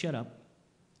guys to shut up,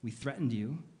 we threatened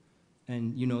you,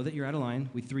 and you know that you're out of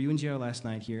line. We threw you in jail last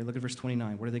night here. Look at verse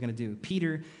 29. What are they going to do?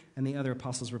 Peter and the other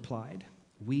apostles replied,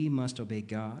 we must obey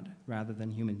God rather than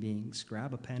human beings.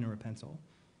 Grab a pen or a pencil.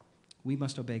 We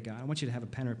must obey God. I want you to have a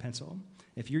pen or a pencil.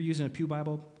 If you're using a Pew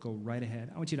Bible, go right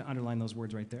ahead. I want you to underline those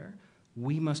words right there.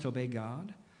 We must obey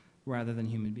God rather than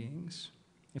human beings.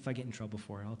 If I get in trouble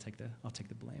for it, I'll take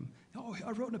the blame. Oh,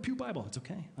 I wrote in a Pew Bible. It's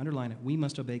okay. Underline it. We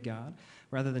must obey God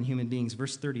rather than human beings.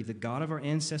 Verse 30, the God of our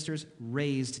ancestors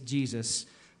raised Jesus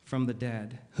from the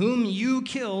dead, whom you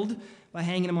killed by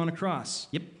hanging him on a cross.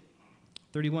 Yep.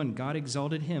 31, God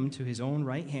exalted him to his own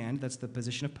right hand. That's the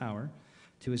position of power.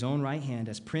 To his own right hand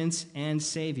as Prince and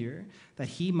Savior, that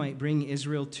he might bring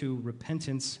Israel to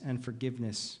repentance and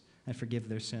forgiveness and forgive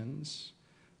their sins.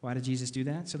 Why did Jesus do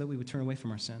that? So that we would turn away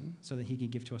from our sin, so that he could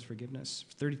give to us forgiveness.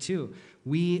 32,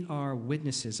 we are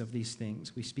witnesses of these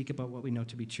things. We speak about what we know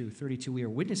to be true. 32, we are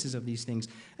witnesses of these things,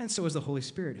 and so is the Holy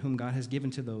Spirit, whom God has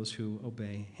given to those who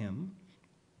obey him.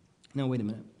 Now, wait a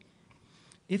minute.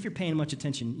 If you're paying much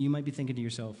attention, you might be thinking to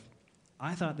yourself,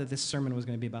 I thought that this sermon was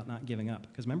going to be about not giving up.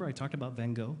 Because remember I talked about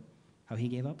Van Gogh, how he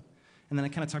gave up? And then I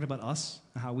kind of talked about us,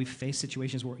 how we faced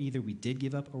situations where either we did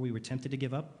give up or we were tempted to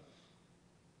give up.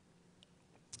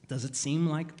 Does it seem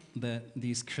like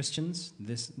these Christians,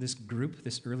 this group,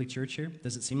 this early church here,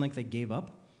 does it seem like they gave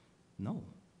up? No,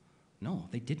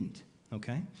 they didn't,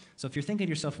 okay? So if you're thinking to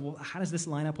yourself, well, how does this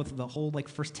line up with the whole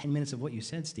first 10 minutes of what you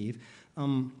said, Steve?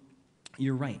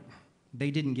 You're right.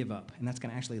 They didn't give up, and that's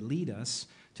going to actually lead us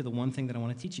to the one thing that I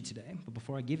want to teach you today. But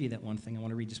before I give you that one thing, I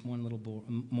want to read just one little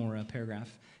more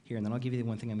paragraph here, and then I'll give you the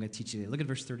one thing I'm going to teach you today. Look at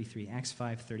verse 33, Acts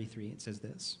 5:33. It says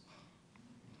this.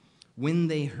 When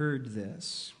they heard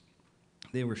this,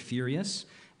 they were furious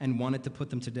and wanted to put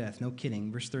them to death. No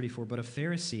kidding. Verse 34, but a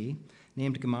Pharisee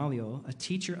named Gamaliel, a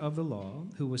teacher of the law,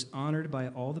 who was honored by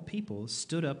all the people,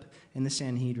 stood up in the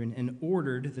Sanhedrin and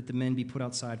ordered that the men be put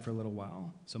outside for a little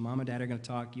while. So mom and dad are going to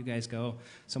talk. You guys go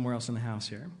somewhere else in the house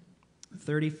here.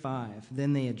 35,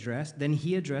 then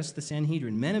he addressed the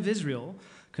Sanhedrin. Men of Israel,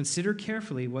 consider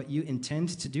carefully what you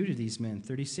intend to do to these men.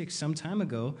 36, some time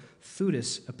ago,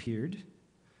 Theudas appeared,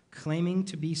 claiming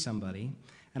to be somebody,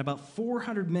 and about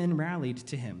 400 men rallied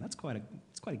to him. That's quite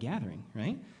a gathering,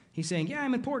 right? He's saying, yeah,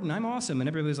 I'm important, I'm awesome. And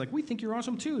everybody's like, we think you're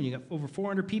awesome too. And you got over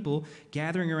 400 people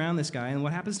gathering around this guy. And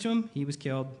what happens to him? He was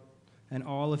killed, and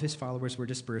all of his followers were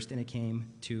dispersed, and it came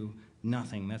to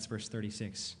nothing. That's verse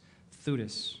 36.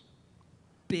 Theudas,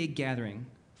 big gathering,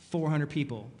 400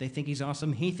 people. They think he's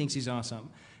awesome. He thinks he's awesome.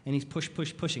 And he's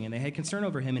pushing. And they had concern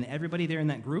over him. And everybody there in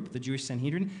that group, the Jewish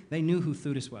Sanhedrin, they knew who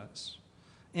Theudas was.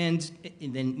 And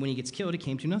then when he gets killed, it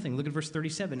came to nothing. Look at verse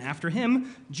 37. After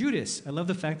him, Judas. I love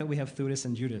the fact that we have Theudas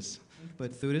and Judas.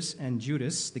 But Theudas and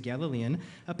Judas, the Galilean,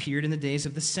 appeared in the days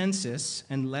of the census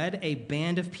and led a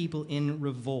band of people in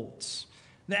revolt.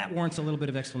 That warrants a little bit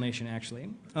of explanation, actually.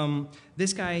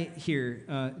 This guy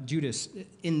here, Judas,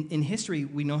 in history,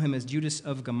 we know him as Judas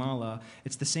of Gamala.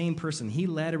 It's the same person. He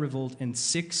led a revolt in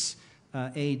 6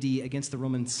 A.D. against the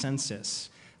Roman census.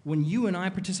 When you and I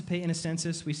participate in a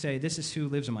census, we say, this is who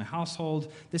lives in my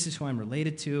household, this is who I'm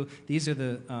related to, these are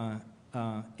the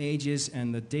ages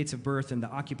and the dates of birth and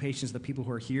the occupations of the people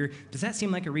who are here. Does that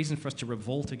seem like a reason for us to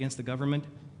revolt against the government?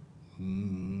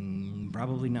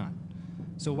 Probably not.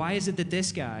 So why is it that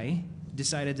this guy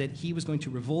decided that he was going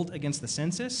to revolt against the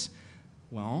census?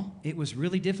 Well, it was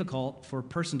really difficult for a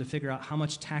person to figure out how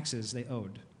much taxes they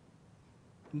owed.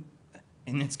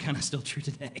 And it's kind of still true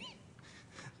today.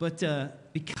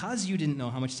 But because you didn't know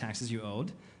how much taxes you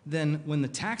owed, then when the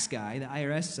tax guy, the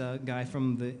IRS guy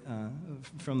from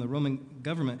the Roman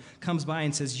government comes by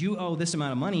and says, you owe this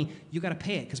amount of money, you got to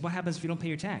pay it. Because what happens if you don't pay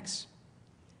your tax?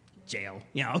 Jail.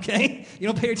 Yeah, okay. You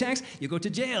don't pay your tax, you go to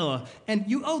jail. And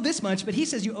you owe this much, but he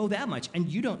says you owe that much, and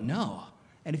you don't know.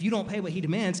 And if you don't pay what he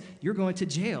demands, you're going to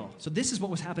jail. So this is what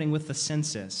was happening with the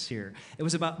census here. It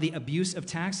was about the abuse of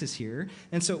taxes here.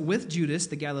 And so with Judas,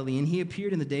 the Galilean, he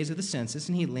appeared in the days of the census,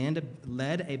 and he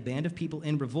led a band of people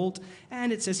in revolt.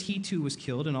 And it says he too was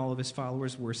killed, and all of his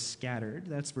followers were scattered.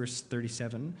 That's verse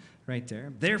 37 right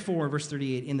there. Therefore, verse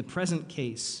 38, in the present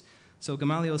case, so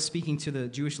Gamaliel is speaking to the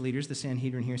Jewish leaders, the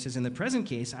Sanhedrin here, says, in the present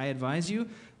case, I advise you,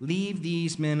 leave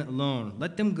these men alone.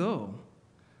 Let them go.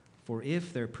 For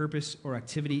if their purpose or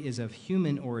activity is of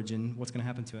human origin, what's going to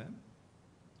happen to it?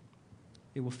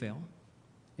 It will fail.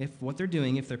 If what they're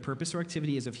doing, if their purpose or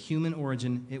activity is of human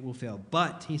origin, it will fail.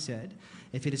 But, he said,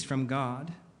 if it is from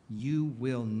God, you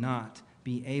will not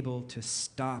be able to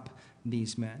stop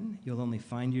these men. You'll only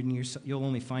find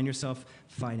yourself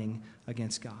fighting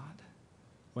against God.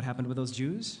 What happened with those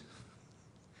Jews?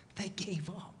 They gave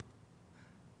up.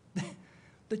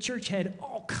 The church had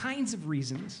all kinds of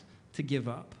reasons to give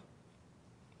up.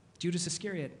 Judas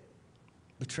Iscariot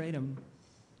betrayed him.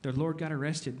 Their Lord got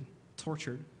arrested,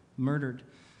 tortured, murdered.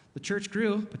 The church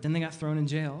grew, but then they got thrown in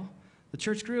jail. The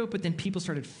church grew, but then people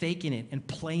started faking it and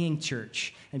playing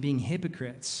church and being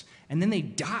hypocrites. And then they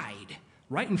died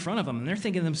right in front of them. And they're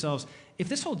thinking to themselves, if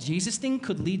this whole Jesus thing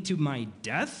could lead to my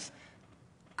death,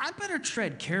 I better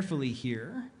tread carefully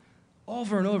here.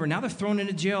 Over and over. Now they're thrown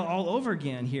into jail all over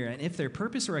again here. And if their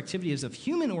purpose or activity is of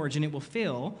human origin, it will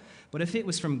fail. But if it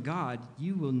was from God,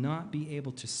 you will not be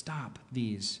able to stop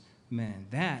these men.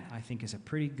 That, I think, is a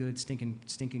pretty good,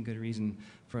 stinking good reason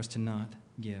for us to not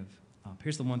give up.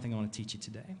 Here's the one thing I want to teach you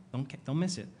today. Don't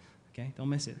miss it. Okay? Don't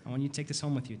miss it. I want you to take this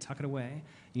home with you. Tuck it away.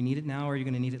 You need it now or you're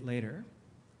going to need it later.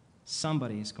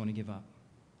 Somebody is going to give up.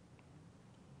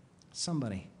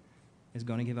 Somebody is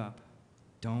going to give up.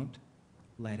 Don't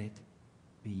let it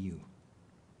be you.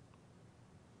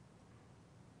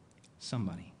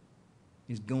 Somebody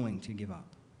is going to give up.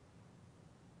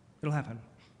 It'll happen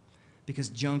because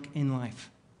junk in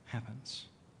life happens.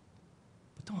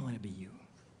 But don't let it be you.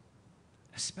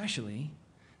 Especially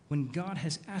when God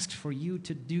has asked for you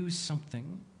to do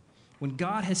something. When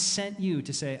God has sent you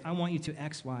to say, I want you to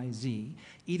X, Y, Z,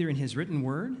 either in his written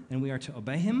word, and we are to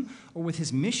obey him, or with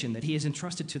his mission that he has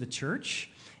entrusted to the church.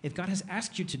 If God has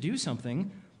asked you to do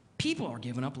something, people are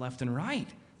giving up left and right,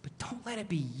 but don't let it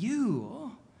be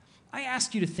you. I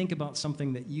asked you to think about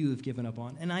something that you've given up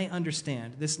on, and I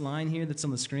understand. This line here that's on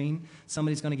the screen,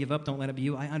 somebody's going to give up, don't let it be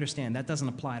you, I understand. That doesn't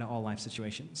apply to all life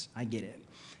situations. I get it.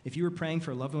 If you were praying for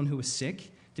a loved one who was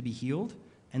sick to be healed,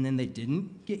 and then they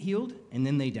didn't get healed, and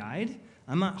then they died,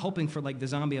 I'm not hoping for like the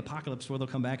zombie apocalypse where they'll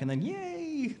come back and then,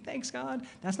 yay, thanks God.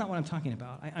 That's not what I'm talking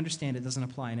about. I understand it doesn't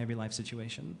apply in every life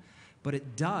situation, but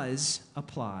it does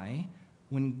apply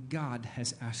when God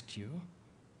has asked you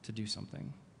to do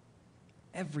something.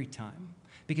 Every time.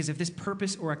 Because if this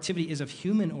purpose or activity is of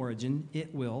human origin,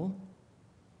 it will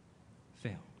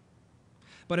fail.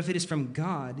 But if it is from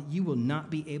God, you will not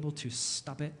be able to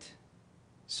stop it.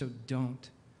 So don't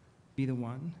be the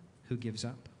one who gives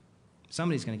up.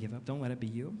 Somebody's going to give up. Don't let it be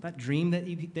you. That dream that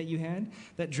you had,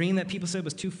 that dream that people said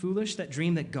was too foolish, that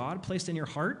dream that God placed in your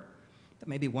heart, that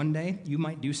maybe one day you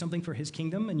might do something for his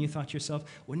kingdom, and you thought to yourself,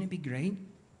 wouldn't it be great?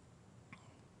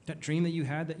 That dream that you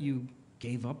had that you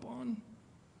gave up on,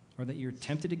 or that you're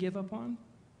tempted to give up on,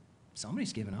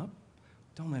 somebody's given up.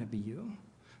 Don't let it be you.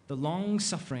 The long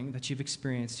suffering that you've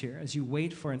experienced here as you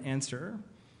wait for an answer,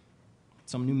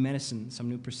 some new medicine, some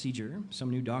new procedure, some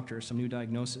new doctor, some new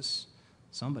diagnosis,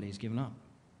 somebody's given up.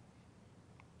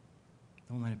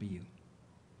 Don't let it be you.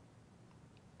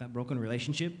 That broken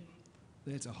relationship,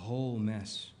 it's a whole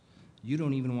mess. You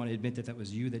don't even want to admit that that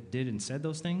was you that did and said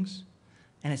those things.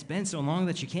 And it's been so long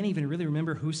that you can't even really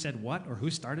remember who said what or who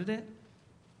started it.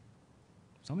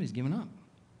 Somebody's given up.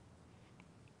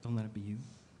 Don't let it be you.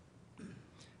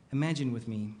 Imagine with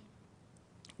me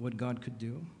what God could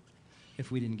do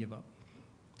if we didn't give up.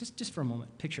 Just for a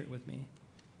moment, picture it with me.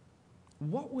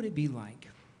 What would it be like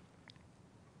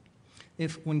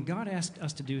if when God asked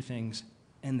us to do things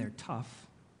and they're tough,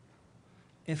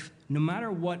 if no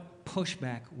matter what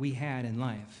pushback we had in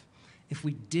life, if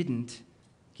we didn't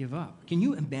give up? Can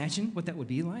you imagine what that would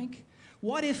be like?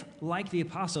 What if, like the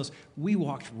apostles, we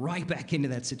walked right back into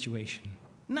that situation?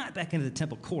 Not back into the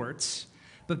temple courts,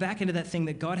 but back into that thing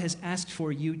that God has asked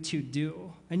for you to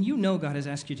do. And you know God has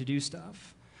asked you to do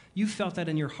stuff. You've felt that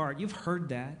in your heart. You've heard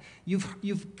that.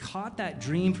 You've caught that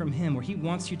dream from him where he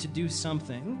wants you to do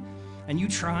something, and you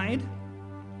tried,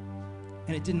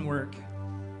 and it didn't work.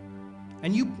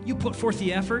 And you put forth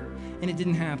the effort, and it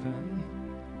didn't happen.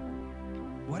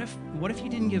 What if you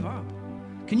didn't give up?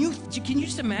 Can you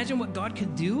just imagine what God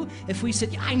could do if we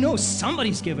said, yeah, I know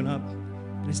somebody's given up,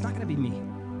 but it's not going to be me.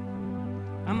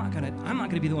 I'm not going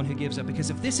to be the one who gives up, because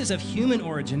if this is of human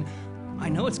origin, I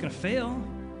know it's going to fail.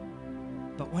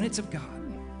 But when it's of God,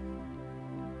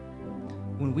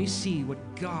 when we see what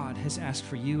God has asked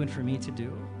for you and for me to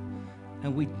do,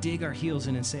 and we dig our heels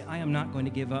in and say, I am not going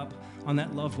to give up on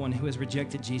that loved one who has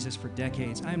rejected Jesus for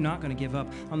decades. I am not going to give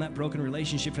up on that broken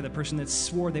relationship for the person that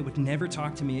swore they would never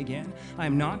talk to me again. I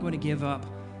am not going to give up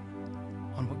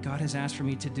on what God has asked for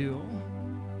me to do.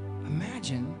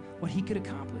 Imagine what he could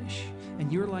accomplish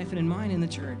in your life and in mine in the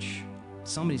church.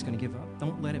 Somebody's going to give up.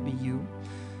 Don't let it be you.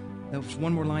 There's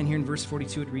one more line here in verse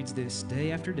 42. It reads this: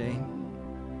 day after day,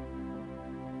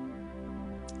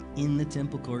 in the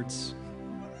temple courts.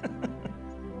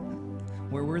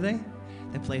 Where were they?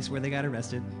 The place where they got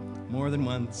arrested more than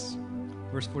once.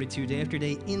 Verse 42, day after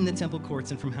day, in the temple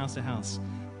courts and from house to house,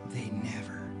 they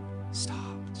never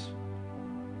stopped.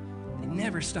 They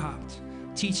never stopped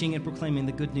teaching and proclaiming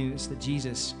the good news that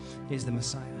Jesus is the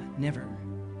Messiah. Never,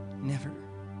 never,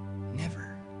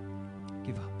 never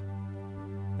give up.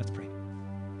 Let's pray.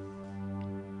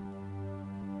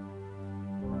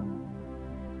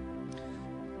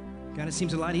 God, it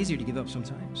seems a lot easier to give up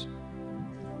sometimes.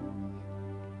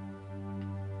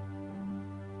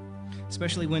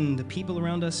 Especially when the people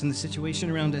around us and the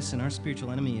situation around us and our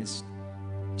spiritual enemy is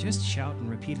just shouting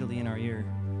repeatedly in our ear.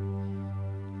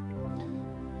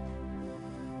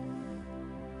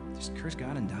 Just curse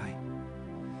God and die.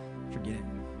 Forget it.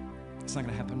 It's not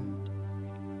going to happen.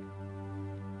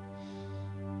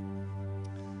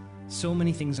 So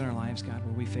many things in our lives, God,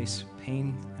 where we face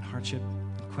pain and hardship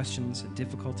and questions and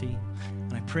difficulty.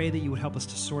 And I pray that you would help us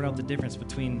to sort out the difference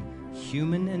between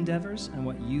human endeavors and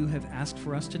what you have asked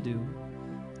for us to do,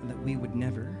 and that we would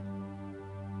never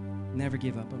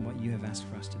give up on what you have asked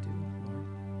for us to do, Lord.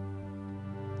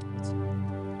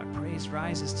 Our praise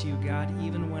rises to you, God,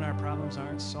 even when our problems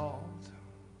aren't solved.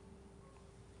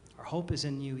 Our hope is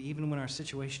in you, even when our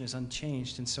situation is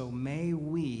unchanged. And so may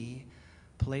we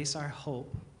place our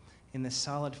hope in the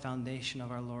solid foundation of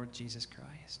our Lord Jesus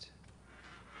Christ.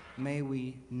 May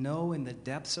we know in the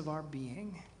depths of our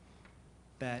being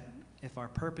that if our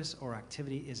purpose or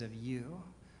activity is of you,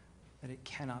 that it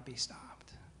cannot be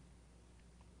stopped.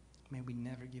 May we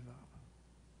never give up.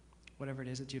 Whatever it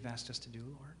is that you've asked us to do,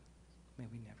 Lord, may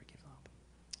we never give up.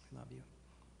 I love you.